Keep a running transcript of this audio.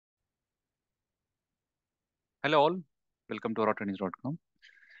Hello all, welcome to RapidImplementation.com.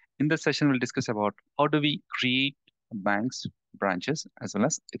 In this session, we'll discuss about how do we create banks, branches, as well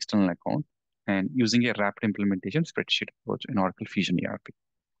as external account, and using a rapid implementation spreadsheet approach in Oracle Fusion ERP.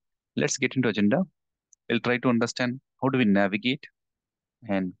 Let's get into agenda. We'll try to understand how do we navigate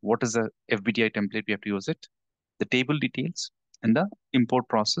and what is the FBDI template we have to use it, the table details, and the import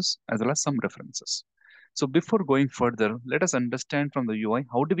process, as well as some references. So before going further, let us understand from the UI,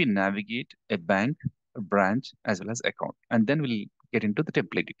 how do we navigate a bank, a branch, as well as account? And then we'll get into the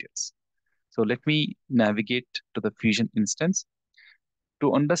template details. So let me navigate to the Fusion instance.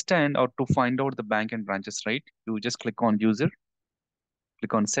 To understand or to find out the bank and branches, right, you just click on user,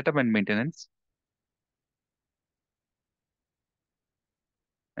 click on setup and maintenance.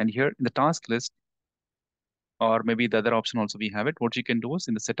 And here in the task list, or maybe the other option also we have it, what you can do is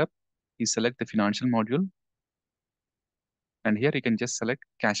in the setup, you select the financial module. And here you can just select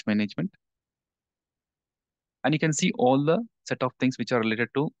cash management. And you can see all the set of things which are related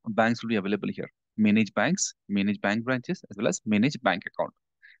to banks will be available here. Manage banks, manage bank branches, as well as manage bank account.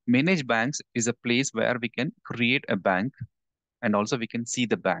 Manage banks is a place where we can create a bank and also we can see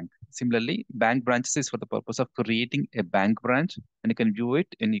the bank. Similarly, bank branches is for the purpose of creating a bank branch and you can view it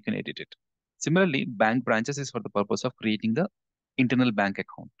and you can edit it. Similarly, bank branches is for the purpose of creating the internal bank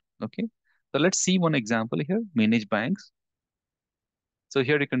account. Okay. So let's see one example here, manage banks. So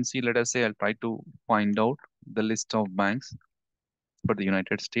here you can see, let us say I'll try to find out the list of banks for the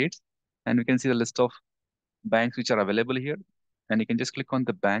United States. And we can see the list of banks which are available here. And you can just click on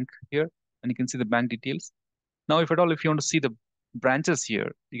the bank here and you can see the bank details. Now, if at all, if you want to see the branches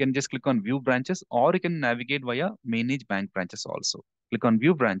here, you can just click on view branches or you can navigate via manage bank branches also. Click on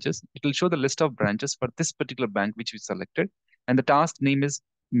view branches. It will show the list of branches for this particular bank which we selected. And the task name is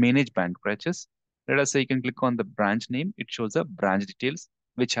manage bank branches. Let us say you can click on the branch name. It shows the branch details,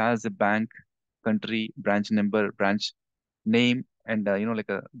 which has the bank, country, branch number, branch name, and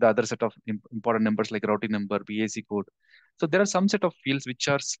the other set of important numbers like routing number, BAC code. So there are some set of fields which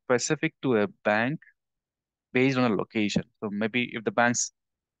are specific to a bank based on a location. So maybe if the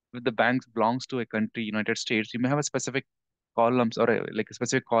bank belongs to a country, United States, you may have a specific columns or like a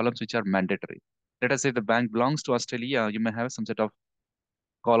specific columns which are mandatory. Let us say the bank belongs to Australia, you may have some set of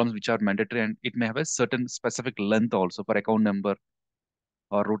columns which are mandatory and it may have a certain specific length also for account number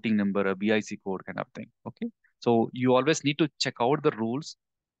or routing number, a BIC code kind of thing. Okay. So you always need to check out the rules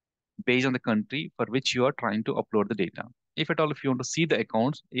based on the country for which you are trying to upload the data. If at all, if you want to see the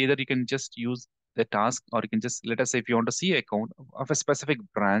accounts, either you can just use the task or you can just, let us say if you want to see account of a specific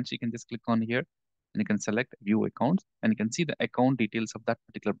branch, you can just click on here and you can select view accounts and you can see the account details of that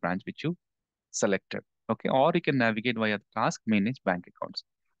particular branch which you selected. Okay. Or you can navigate via the task manage bank accounts.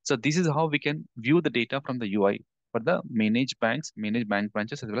 So this is how we can view the data from the UI for the manage banks, manage bank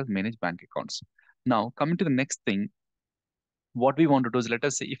branches, as well as manage bank accounts. Now, coming to the next thing, what we want to do is, let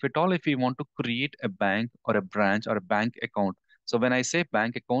us say if at all if we want to create a bank or a branch or a bank account. So when I say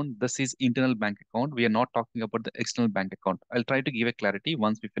bank account, this is internal bank account. We are not talking about the external bank account. I'll try to give a clarity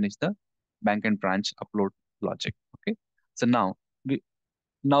once we finish the bank and branch upload logic. Okay. So we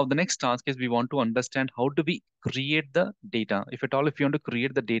now the next task is we want to understand how do we create the data. If at all, if you want to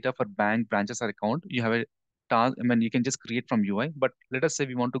create the data for bank, branches, or account, you have a task. I mean, you can just create from UI. But let us say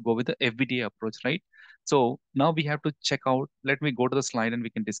we want to go with the FBDA approach, right? So now we have to check out. Let me go to the slide and we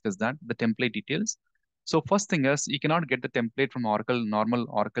can discuss that the template details. So first thing is you cannot get the template from Oracle normal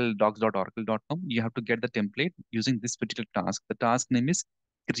Oracle docs.oracle.com. You have to get the template using this particular task. The task name is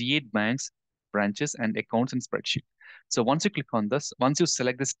create banks, branches, and accounts in spreadsheet. So once you click on this, once you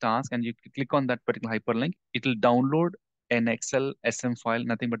select this task and you click on that particular hyperlink, it will download an Excel SM file,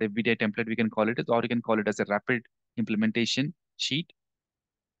 nothing but a VDI template we can call it, or you can call it as a rapid implementation sheet.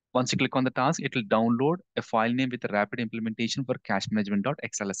 Once you click on the task, it will download a file name with a rapid implementation for cash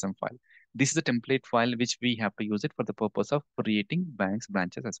management.xlsm file. This is a template file which we have to use it for the purpose of creating banks,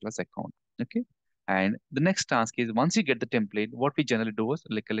 branches, as well as account. Okay. And the next task is once you get the template, what we generally do is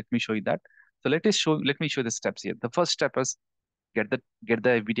like let me show you that. So let me show the steps here. The first step is get the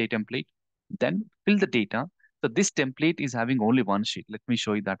VDI template, then fill the data. So this template is having only one sheet. Let me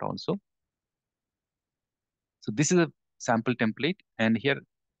show you that also. So this is a sample template, and here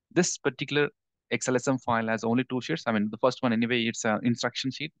this particular XLSM file has only two sheets. I mean, the first one anyway, it's an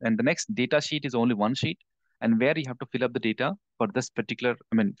instruction sheet, and the next data sheet is only one sheet, and where you have to fill up the data for this particular,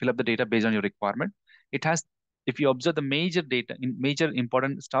 I mean, fill up the data based on your requirement. It has, if you observe the major data, in major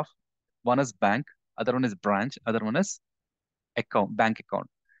important stuff, one is bank, other one is branch, other one is account, bank account.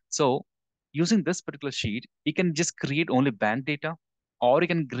 So using this particular sheet, you can just create only bank data, or you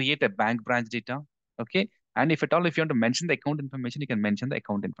can create a bank branch data. Okay. And if at all, if you want to mention the account information, you can mention the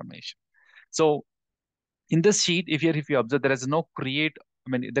account information. So In this sheet, if you observe, there is no create, I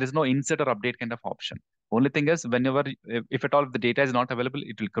mean, there is no insert or update kind of option. Only thing is, whenever, if at all, if the data is not available,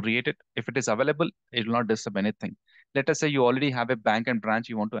 it will create it. If it is available, it will not disturb anything. Let us say you already have a bank and branch,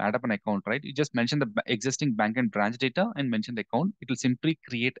 you want to add up an account, right? You just mention the existing bank and branch data and mention the account. It will simply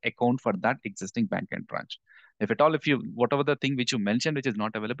create account for that existing bank and branch. If at all, if you, whatever the thing which you mentioned, which is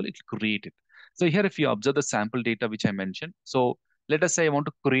not available, it will create it. So here, if you observe the sample data which I mentioned, so let us say I want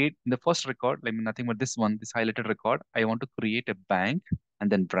to create in the first record, like nothing but this one, this highlighted record. I want to create a bank and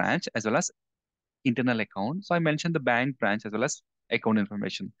then branch as well as internal account. So I mentioned the bank, branch as well as account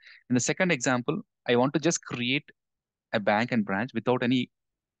information. In the second example, I want to just create a bank and branch without any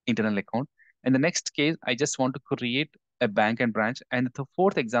internal account. In the next case, I just want to create a bank and branch. And the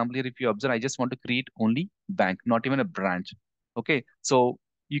fourth example here, if you observe, I just want to create only bank, not even a branch. Okay, so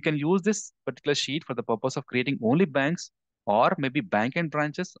you can use this particular sheet for the purpose of creating only banks or maybe bank and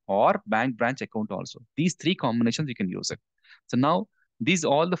branches or bank branch account also. These three combinations you can use it. So now these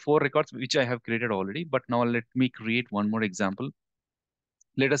all the four records which I have created already, but now let me create one more example.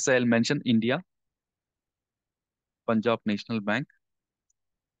 Let us say I'll mention India, Punjab National Bank.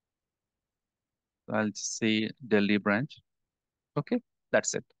 So I'll just say Delhi branch. Okay,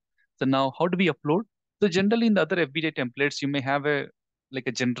 that's it. So now how do we upload? So generally in the other FBJ templates, you may have a like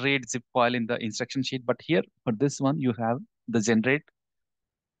a generate zip file in the instruction sheet, but here for this one, you have the generate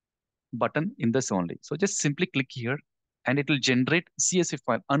button in this only. So just simply click here and it will generate CSV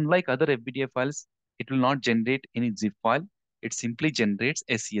file. Unlike other FBDA files, it will not generate any zip file. It simply generates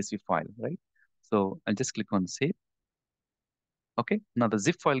a CSV file, right? So I'll just click on save. Okay, now the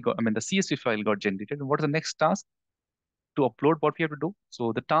zip file got, I mean, the CSV file got generated. And what is the next task? To upload, what we have to do.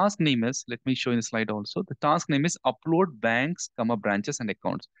 So the task name is, let me show you the slide also. The task name is upload banks, comma branches and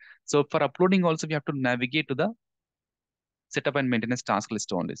accounts. So for uploading also, we have to navigate to the setup and maintenance task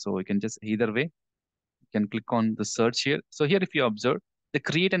list only. So we can just either way, you can click on the search here. So here, if you observe, the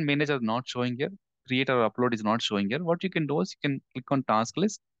create and manage are not showing here. Create or upload is not showing here. What you can do is you can click on task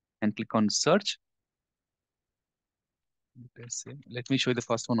list and click on search. Let me show you the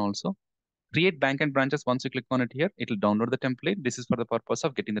first one also. Create bank and branches. Once you click on it here, it will download the template. This is for the purpose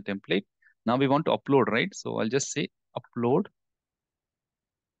of getting the template. Now we want to upload, right? So I'll just say upload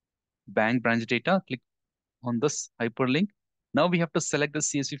bank branch data. Click on this hyperlink. Now we have to select the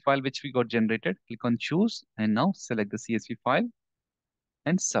CSV file which we got generated. Click on choose and now select the CSV file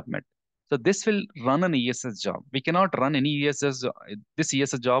and submit. So this will run an ESS job. We cannot run any ESS, this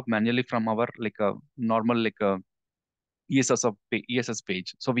ESS job manually from our like a normal like a ESS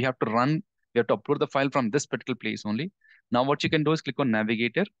page. So we have to upload the file from this particular place only. Now what you can do is click on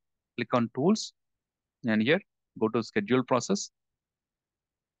navigator, click on tools, and here go to schedule process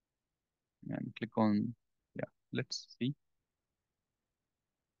and click on, yeah, let's see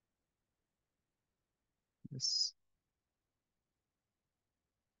this.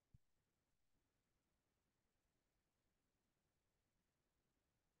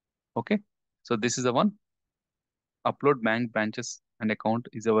 Okay. So this is the one, upload bank branches and account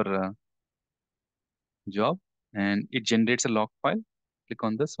is our job and it generates a log file. Click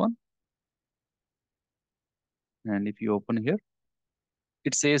on this one. And if you open here,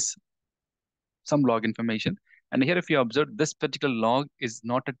 it says some log information. And here, if you observe, this particular log is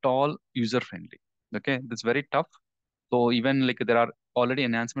not at all user friendly. Okay, that's very tough. So even like there are already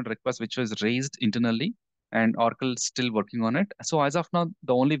enhancement requests which was raised internally, and Oracle still working on it. So as of now,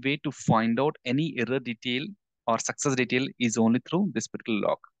 the only way to find out any error detail or success detail is only through this particular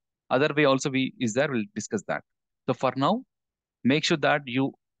log. Other way also we is there. We'll discuss that. So for now, make sure that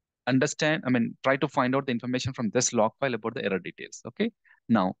you understand, I mean, try to find out the information from this log file about the error details. Okay.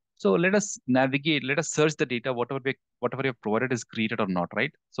 Now, so let us navigate, let us search the data, whatever you have provided is created or not,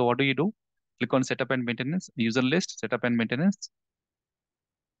 right? So what do? Click on setup and maintenance, user list, setup and maintenance.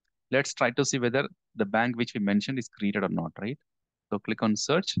 Let's try to see whether the bank which we mentioned is created or not, right? So click on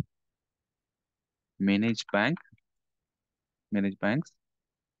search, manage bank, manage banks.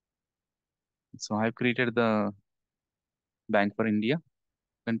 So I've created the bank for India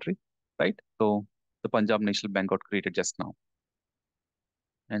country, right? So the Punjab National Bank got created just now.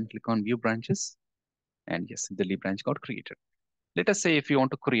 And click on view branches. And yes, Delhi branch got created. Let us say if you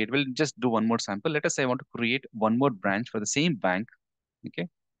want to create, we'll just do one more sample. Let us say I want to create one more branch for the same bank, okay,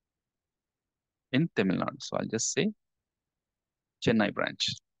 in Tamil Nadu. So I'll just say Chennai branch,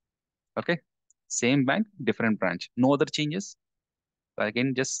 okay. Same bank, different branch, no other changes. So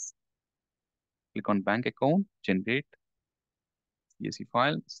again, just click on bank account, generate CSV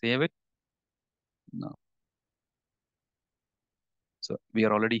file, save it. Now, so we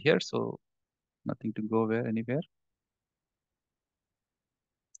are already here, so nothing to go anywhere.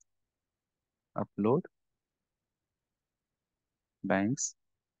 Upload. banks,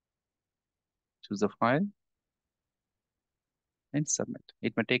 choose a file and submit.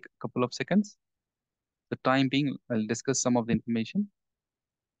 It may take a couple of seconds. The time being, I'll discuss some of the information.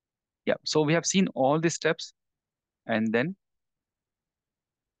 Yeah, so we have seen all the steps, and then,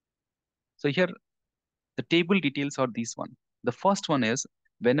 so here the table details are these one. The first one is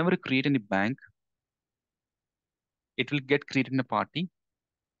whenever you create any bank, it will get created in a party.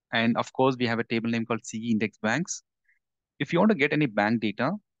 And of course, we have a table name called CE index banks. If you want to get any bank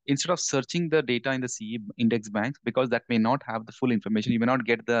data, instead of searching the data in the CE index banks, because that may not have the full information, you may not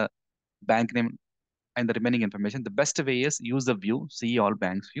get the bank name and the remaining information. The best way is use the view, CE all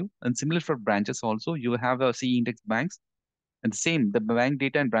banks view. And similar for branches also, you have a CE index banks. And the same, the bank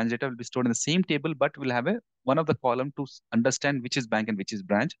data and branch data will be stored in the same table, but we'll have a one of the column to understand which is bank and which is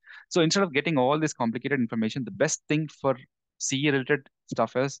branch. So instead of getting all this complicated information, the best thing for CE related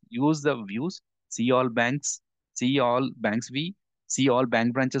stuff is use the views, see all banks, see all banks V, see all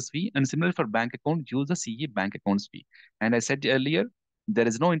bank branches V, and similar for bank account, use the CE bank accounts V. And I said earlier, there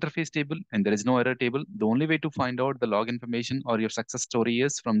is no interface table and there is no error table. The only way to find out the log information or your success story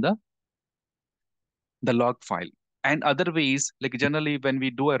is from the log file. And other ways, like generally when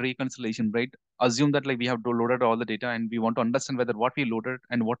we do a reconciliation, right? Assume that like we have loaded all the data and we want to understand whether what we loaded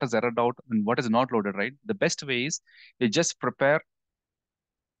and what is errored out and what is not loaded, right? The best way is you just prepare,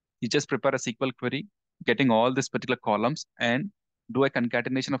 you just prepare a SQL query, getting all these particular columns and do a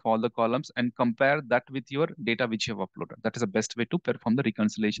concatenation of all the columns and compare that with your data which you have uploaded. That is the best way to perform the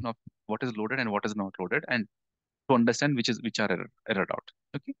reconciliation of what is loaded and what is not loaded and to understand which are errored out.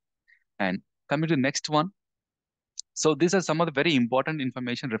 Okay. And coming to the next one. So these are some of the very important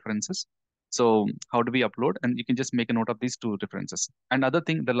information references. So how do we upload? And you can just make a note of these two references. Another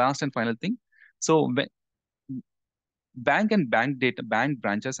thing, the last and final thing. So bank and bank data, bank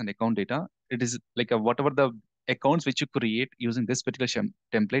branches and account data, it is like whatever the accounts which you create using this particular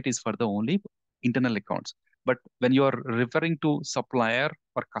template is for the only internal accounts. But when you are referring to supplier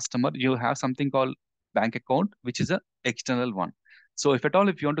or customer, you have something called bank account, which is a external one. So if at all,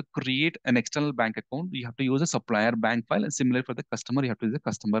 if you want to create an external bank account, you have to use a supplier bank file, and similar for the customer, you have to use a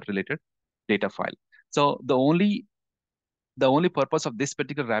customer related data file. So the only purpose of this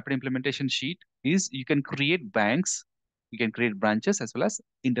particular rapid implementation sheet is you can create banks, you can create branches as well as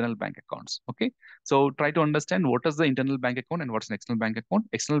internal bank accounts. Okay. So try to understand what is the internal bank account and what's an external bank account.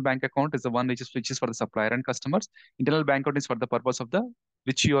 External bank account is the one which is for the supplier and customers. Internal bank account is for the purpose of the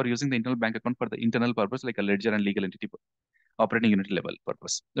which you are using the internal bank account for the internal purpose, like a ledger and legal entity operating unit level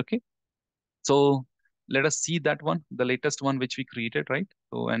purpose. Okay. So let us see that one, the latest one which we created, right?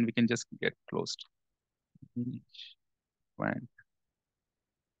 So and we can just get closed. Bank.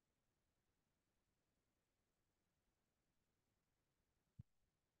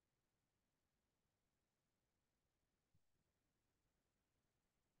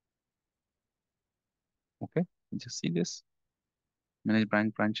 Okay, you just see this. Manage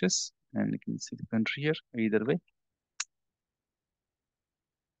bank branches, and you can see the country here either way,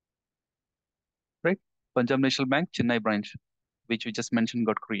 right? Punjab National Bank, Chennai branch, which we just mentioned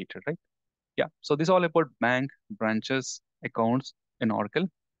got created, right? Yeah. So this is all about bank branches, accounts in Oracle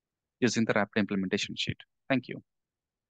using the rapid implementation sheet. Thank you.